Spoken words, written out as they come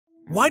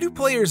Why do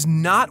players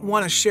not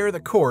want to share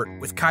the court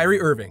with Kyrie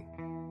Irving?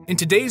 In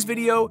today's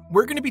video,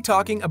 we're going to be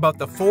talking about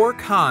the 4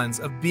 cons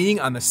of being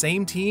on the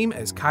same team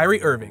as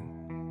Kyrie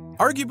Irving.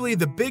 Arguably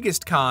the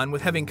biggest con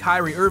with having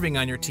Kyrie Irving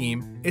on your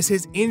team is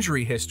his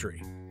injury history.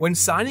 When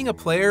signing a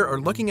player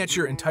or looking at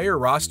your entire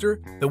roster,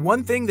 the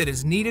one thing that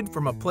is needed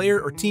from a player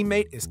or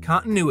teammate is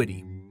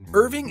continuity.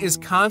 Irving is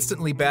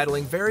constantly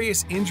battling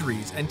various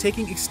injuries and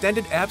taking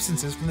extended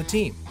absences from the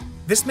team.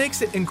 This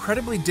makes it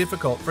incredibly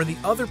difficult for the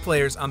other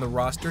players on the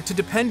roster to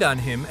depend on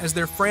him as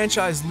their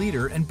franchise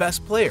leader and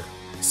best player.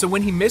 So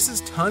when he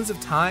misses tons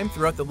of time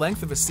throughout the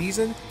length of a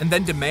season and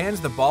then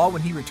demands the ball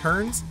when he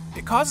returns,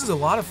 it causes a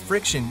lot of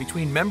friction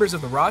between members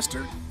of the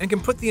roster and can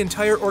put the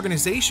entire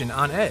organization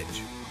on edge.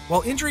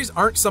 While injuries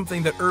aren't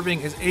something that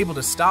Irving is able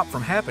to stop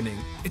from happening,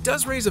 it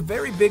does raise a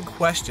very big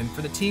question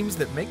for the teams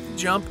that make the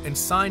jump and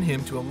sign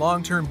him to a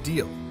long-term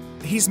deal.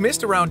 He's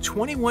missed around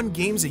 21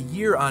 games a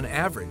year on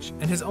average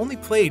and has only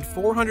played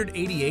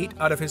 488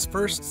 out of his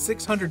first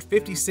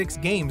 656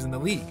 games in the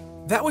league.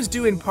 That was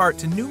due in part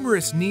to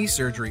numerous knee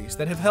surgeries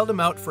that have held him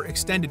out for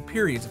extended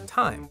periods of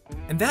time.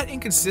 And that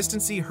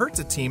inconsistency hurts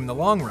a team in the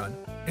long run,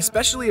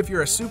 especially if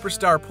you're a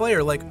superstar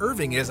player like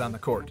Irving is on the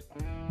court.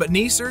 But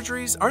knee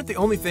surgeries aren't the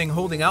only thing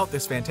holding out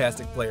this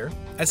fantastic player,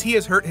 as he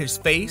has hurt his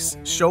face,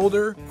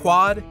 shoulder,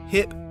 quad,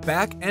 hip,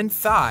 back, and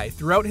thigh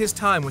throughout his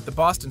time with the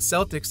Boston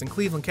Celtics and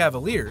Cleveland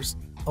Cavaliers,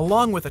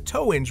 along with a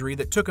toe injury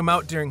that took him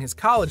out during his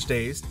college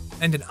days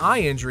and an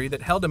eye injury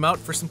that held him out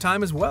for some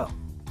time as well.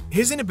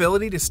 His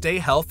inability to stay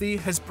healthy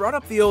has brought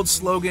up the old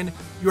slogan,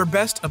 "Your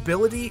best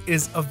ability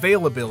is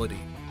availability,"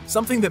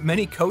 something that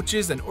many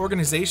coaches and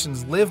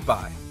organizations live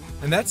by,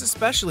 and that's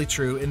especially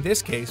true in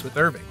this case with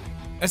Irving.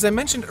 As I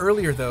mentioned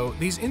earlier though,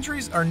 these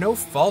injuries are no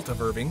fault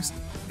of Irving's,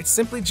 it's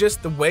simply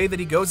just the way that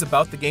he goes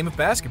about the game of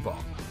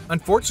basketball.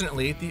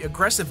 Unfortunately, the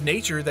aggressive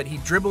nature that he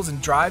dribbles and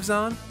drives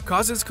on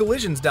causes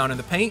collisions down in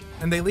the paint,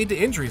 and they lead to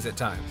injuries at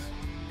times.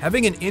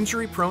 Having an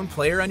injury-prone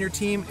player on your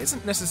team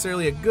isn't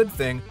necessarily a good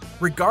thing,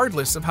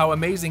 regardless of how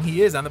amazing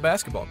he is on the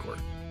basketball court.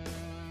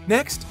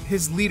 Next,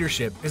 his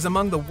leadership is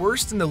among the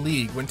worst in the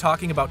league when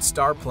talking about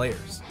star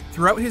players.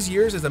 Throughout his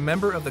years as a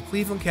member of the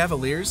Cleveland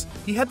Cavaliers,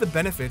 he had the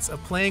benefits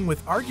of playing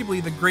with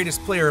arguably the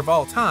greatest player of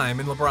all time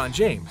in LeBron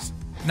James.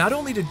 Not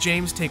only did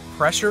James take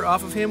pressure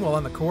off of him while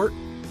on the court,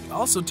 he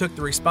also took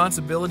the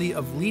responsibility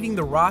of leading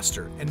the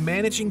roster and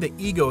managing the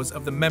egos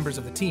of the members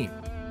of the team.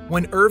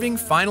 When Irving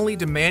finally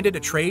demanded a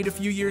trade a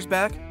few years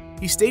back,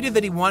 he stated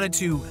that he wanted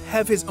to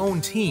have his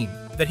own team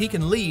that he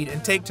can lead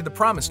and take to the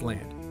promised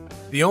land.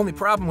 The only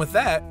problem with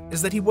that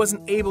is that he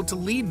wasn't able to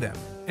lead them,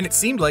 and it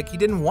seemed like he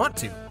didn't want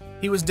to.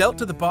 He was dealt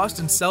to the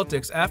Boston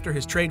Celtics after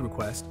his trade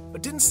request,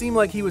 but didn't seem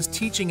like he was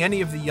teaching any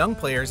of the young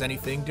players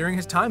anything during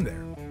his time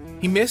there.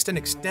 He missed an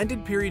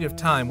extended period of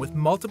time with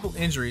multiple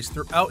injuries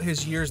throughout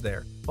his years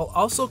there, while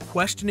also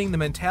questioning the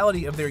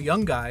mentality of their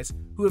young guys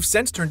who have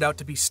since turned out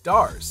to be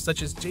stars,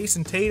 such as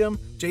Jason Tatum,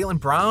 Jaylen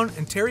Brown,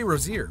 and Terry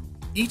Rozier.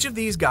 Each of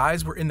these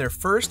guys were in their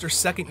first or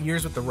second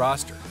years with the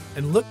roster,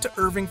 and looked to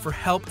Irving for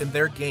help in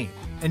their game,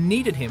 and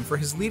needed him for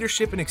his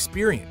leadership and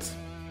experience.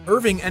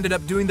 Irving ended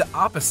up doing the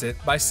opposite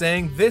by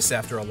saying this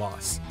after a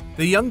loss: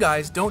 "The young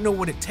guys don't know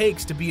what it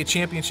takes to be a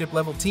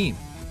championship-level team,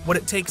 what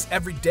it takes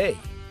every day.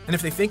 And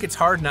if they think it's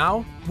hard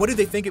now, what do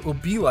they think it will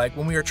be like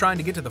when we are trying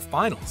to get to the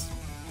finals?"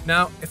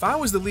 Now, if I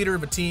was the leader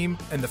of a team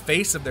and the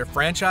face of their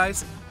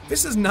franchise,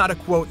 this is not a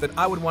quote that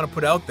I would want to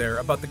put out there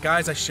about the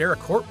guys I share a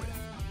court with.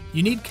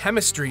 You need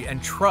chemistry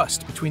and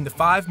trust between the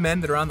 5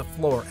 men that are on the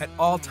floor at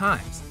all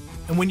times.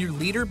 And when your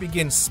leader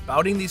begins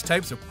spouting these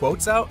types of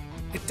quotes out,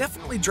 it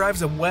definitely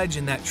drives a wedge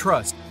in that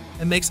trust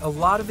and makes a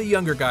lot of the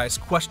younger guys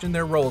question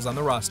their roles on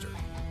the roster.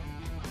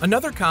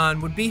 Another con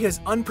would be his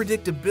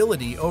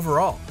unpredictability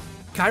overall.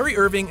 Kyrie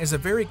Irving is a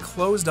very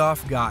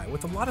closed-off guy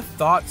with a lot of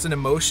thoughts and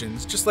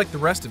emotions just like the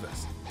rest of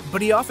us,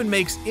 but he often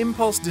makes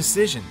impulse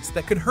decisions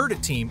that could hurt a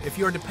team if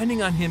you are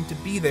depending on him to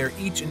be there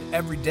each and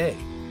every day.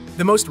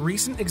 The most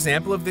recent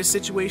example of this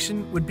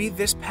situation would be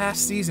this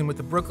past season with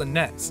the Brooklyn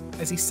Nets,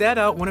 as he sat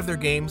out one of their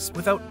games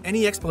without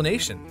any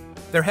explanation.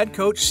 Their head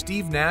coach,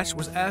 Steve Nash,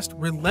 was asked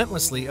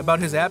relentlessly about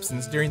his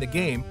absence during the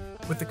game,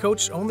 with the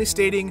coach only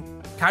stating,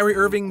 "Kyrie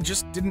Irving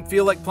just didn't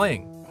feel like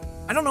playing."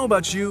 I don't know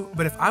about you,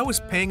 but if I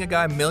was paying a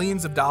guy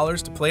millions of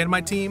dollars to play on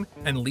my team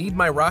and lead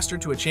my roster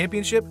to a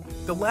championship,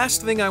 the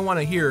last thing I want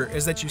to hear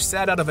is that you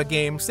sat out of a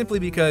game simply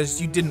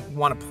because you didn't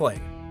want to play.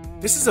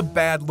 This is a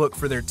bad look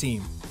for their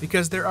team,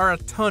 because there are a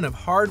ton of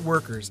hard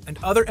workers and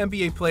other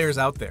NBA players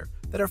out there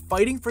that are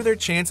fighting for their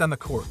chance on the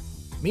court.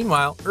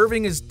 Meanwhile,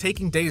 Irving is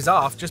taking days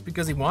off just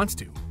because he wants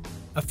to.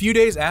 A few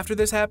days after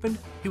this happened,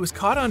 he was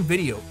caught on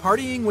video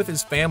partying with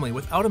his family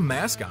without a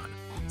mask on,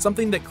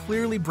 something that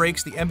clearly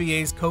breaks the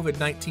NBA's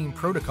COVID-19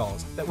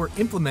 protocols that were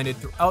implemented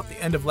throughout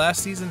the end of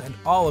last season and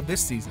all of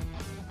this season.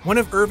 One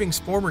of Irving's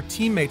former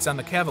teammates on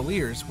the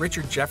Cavaliers,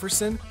 Richard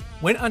Jefferson,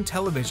 went on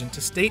television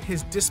to state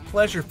his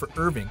displeasure for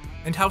Irving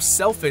and how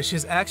selfish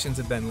his actions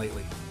have been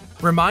lately.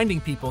 reminding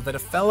people that a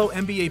fellow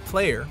NBA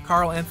player,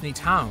 Karl Anthony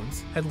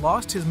Towns, had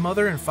lost his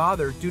mother and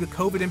father due to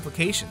COVID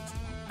implications,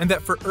 and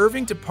that for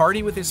Irving to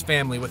party with his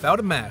family without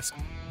a mask,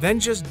 then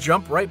just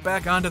jump right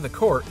back onto the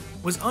court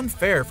was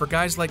unfair for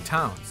guys like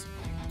Towns.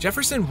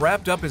 Jefferson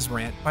wrapped up his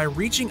rant by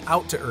reaching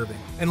out to Irving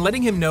and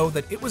letting him know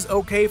that it was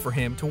okay for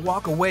him to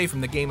walk away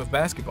from the game of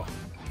basketball.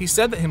 He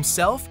said that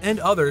himself and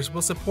others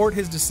will support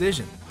his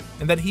decision,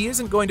 and that he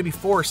isn't going to be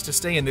forced to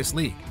stay in this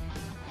league.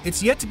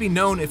 It's yet to be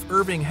known if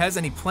Irving has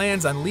any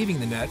plans on leaving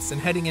the Nets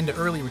and heading into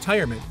early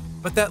retirement,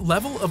 but that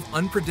level of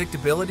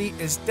unpredictability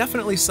is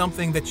definitely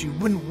something that you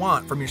wouldn't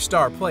want from your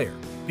star player.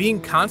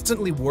 Being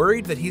constantly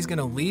worried that he's going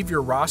to leave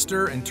your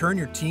roster and turn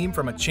your team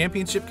from a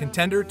championship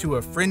contender to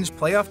a fringe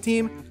playoff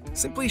team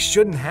simply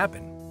shouldn't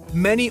happen.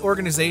 Many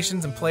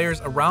organizations and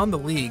players around the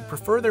league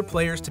prefer their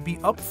players to be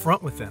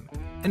upfront with them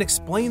and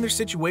explain their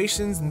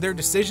situations and their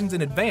decisions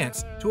in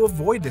advance to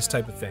avoid this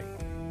type of thing.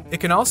 It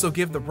can also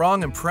give the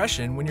wrong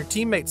impression when your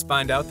teammates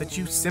find out that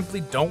you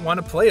simply don't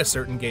want to play a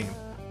certain game,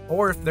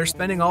 or if they're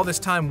spending all this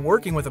time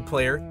working with a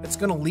player that's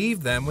going to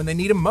leave them when they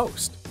need him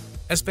most.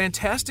 As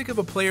fantastic of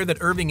a player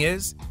that Irving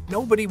is,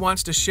 nobody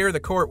wants to share the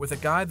court with a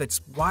guy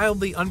that's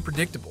wildly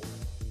unpredictable.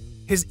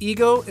 His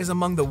ego is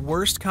among the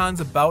worst cons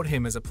about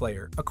him as a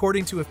player,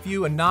 according to a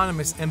few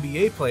anonymous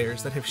NBA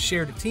players that have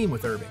shared a team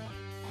with Irving.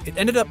 It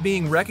ended up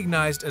being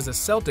recognized as a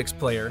Celtics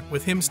player,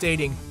 with him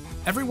stating,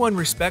 "Everyone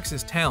respects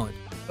his talent,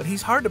 but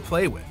he's hard to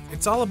play with.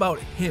 It's all about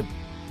him."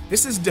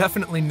 This is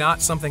definitely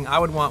not something I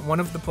would want one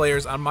of the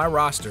players on my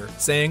roster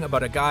saying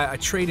about a guy I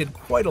traded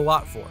quite a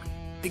lot for.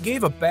 It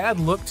gave a bad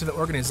look to the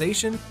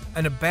organization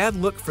and a bad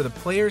look for the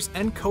players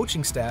and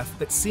coaching staff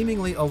that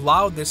seemingly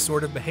allowed this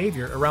sort of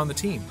behavior around the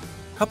team.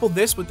 Couple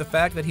this with the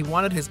fact that he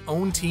wanted his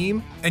own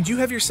team, and you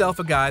have yourself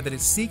a guy that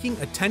is seeking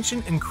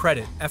attention and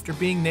credit after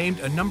being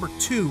named a number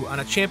 2 on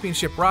a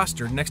championship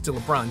roster next to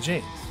LeBron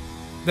James.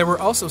 There were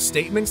also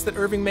statements that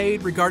Irving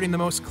made regarding the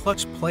most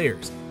clutch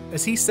players,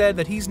 as he said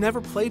that he's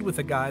never played with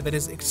a guy that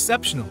is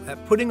exceptional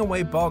at putting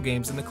away ball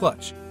games in the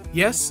clutch.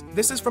 Yes,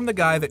 this is from the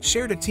guy that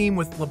shared a team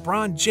with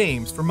LeBron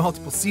James for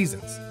multiple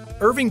seasons.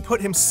 Irving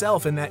put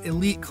himself in that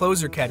elite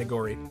closer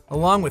category,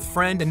 along with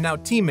friend and now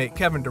teammate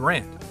Kevin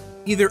Durant.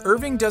 Either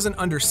Irving doesn't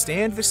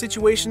understand the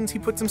situations he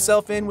puts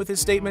himself in with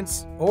his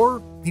statements,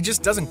 or he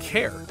just doesn't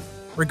care.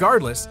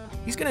 Regardless,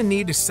 he's going to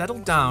need to settle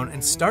down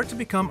and start to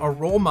become a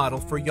role model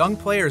for young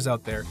players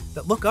out there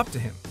that look up to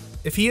him.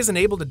 If he isn't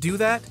able to do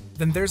that,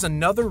 then there's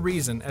another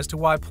reason as to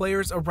why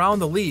players around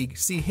the league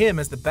see him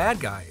as the bad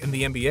guy in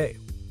the NBA.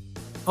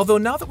 Although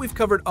now that we've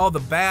covered all the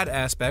bad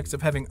aspects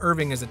of having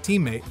Irving as a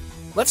teammate,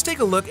 let's take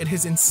a look at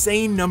his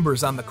insane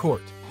numbers on the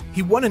court.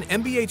 He won an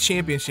NBA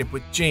championship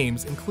with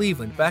James in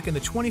Cleveland back in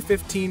the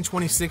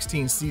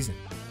 2015-2016 season.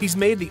 He's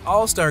made the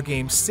All-Star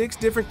Game 6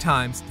 different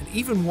times and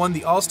even won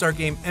the All-Star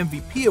Game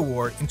MVP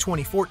award in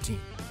 2014.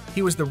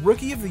 He was the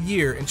Rookie of the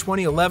Year in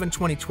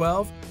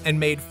 2011-2012 and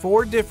made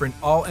 4 different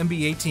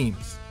All-NBA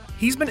teams.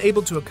 He's been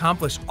able to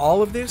accomplish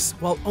all of this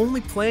while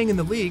only playing in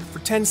the league for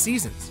 10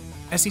 seasons,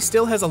 as he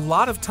still has a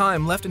lot of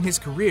time left in his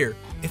career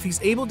if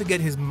he's able to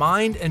get his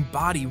mind and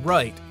body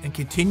right and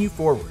continue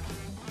forward.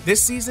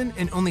 This season,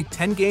 in only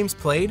 10 games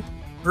played,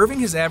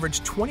 Irving has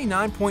averaged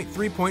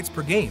 29.3 points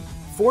per game,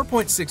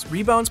 4.6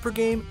 rebounds per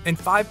game, and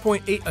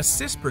 5.8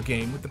 assists per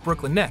game with the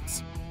Brooklyn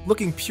Nets.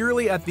 Looking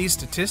purely at these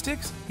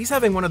statistics, he's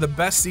having one of the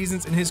best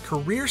seasons in his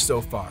career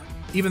so far,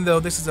 even though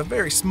this is a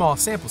very small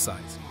sample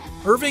size.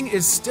 Irving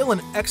is still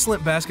an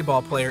excellent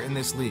basketball player in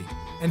this league,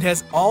 and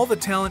has all the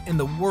talent in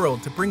the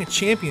world to bring a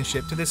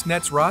championship to this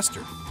Nets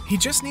roster. He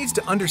just needs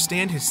to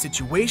understand his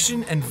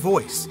situation and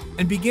voice,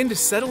 and begin to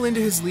settle into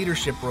his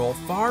leadership role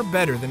far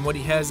better than what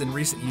he has in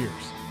recent years.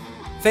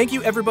 Thank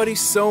you everybody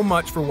so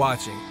much for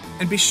watching,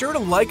 and be sure to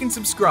like and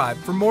subscribe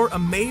for more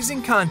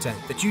amazing content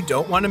that you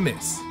don't want to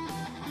miss.